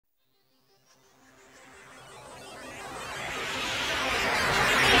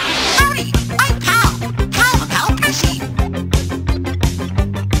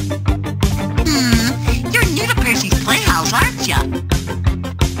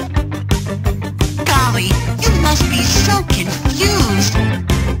must be so confused.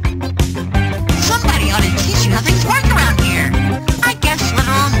 Somebody ought to teach you how things work around here. I guess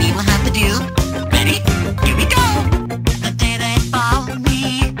literal me will have to do. Ready? Here we go! The day they found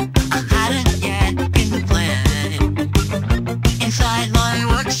me, I hadn't yet been planned. Inside my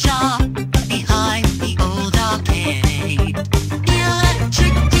workshop, behind the old arcade,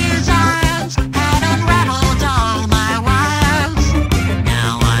 electric desires had unraveled all my wires.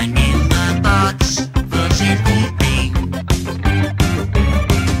 Now I'm in the box, buzzing eating.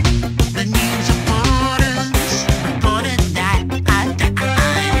 The news reporters reported that I died,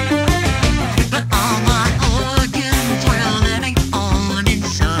 but all my organs were living on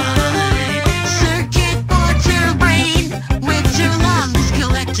inside. Circuit boards your brain with your lungs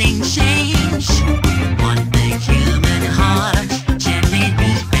collecting change. One big human heart gently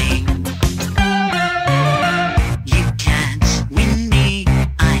beating. You can't win me,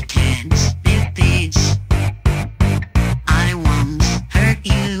 I can't defeat. I won't hurt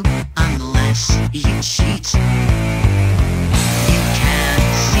you unless you cheat. You can't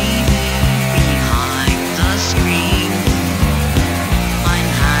see me behind the screen. I'm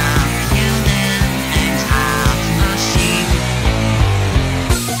half human and half machine.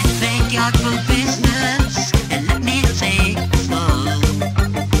 Thank God for business, and let me take the flow.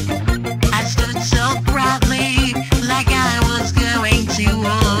 I stood so proudly, like I was going to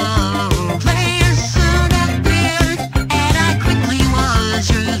war. Players soon appeared, and I quickly was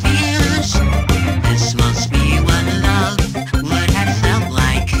revealed. This must be what love would have felt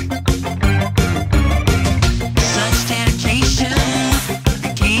like. Such dedication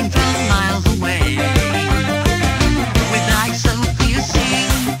came from miles away. With eyes so piercing,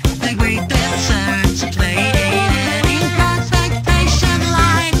 the great then turned to play. Imperfect patient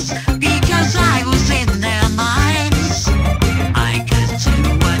lines, because I was in their minds. I could do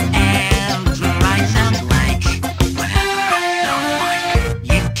whatever I felt like.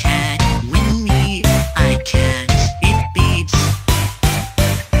 You can't win me, I can't, it beats.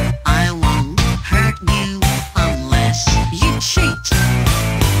 I won't hurt you unless you cheat.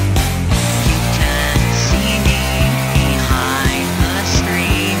 You can't see me behind the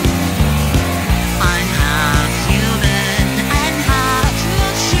screen. I'm half human and half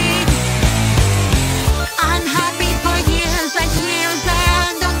machine. I'm happy for years and years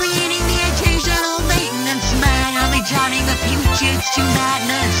and only eating the occasional maintenance man. Only drowning the fugitives to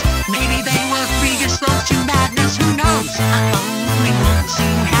madness. Maybe they were predisposed to madness, who knows? I only want to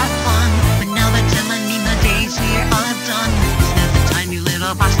have fun, but now they're telling me the days here are done. There's a tiny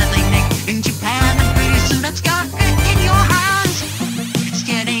little box that they make in Japan, and pretty soon it's got it in your hands. It's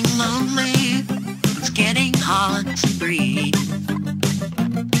getting lonely, it's getting hard to breathe.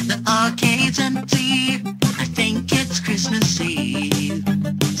 The arcade's empty, I think it's Christmas Eve.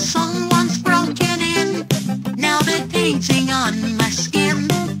 Someone's broken in, now they're painting on my skin,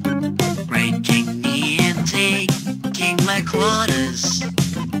 breaking me and taking my quarters,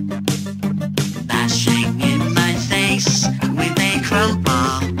 bashing in my face with a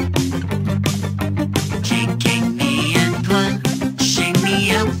crowbar, kicking me and pushing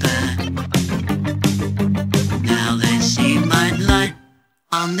me over. Now they see my blood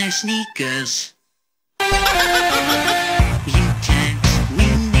on their sneakers.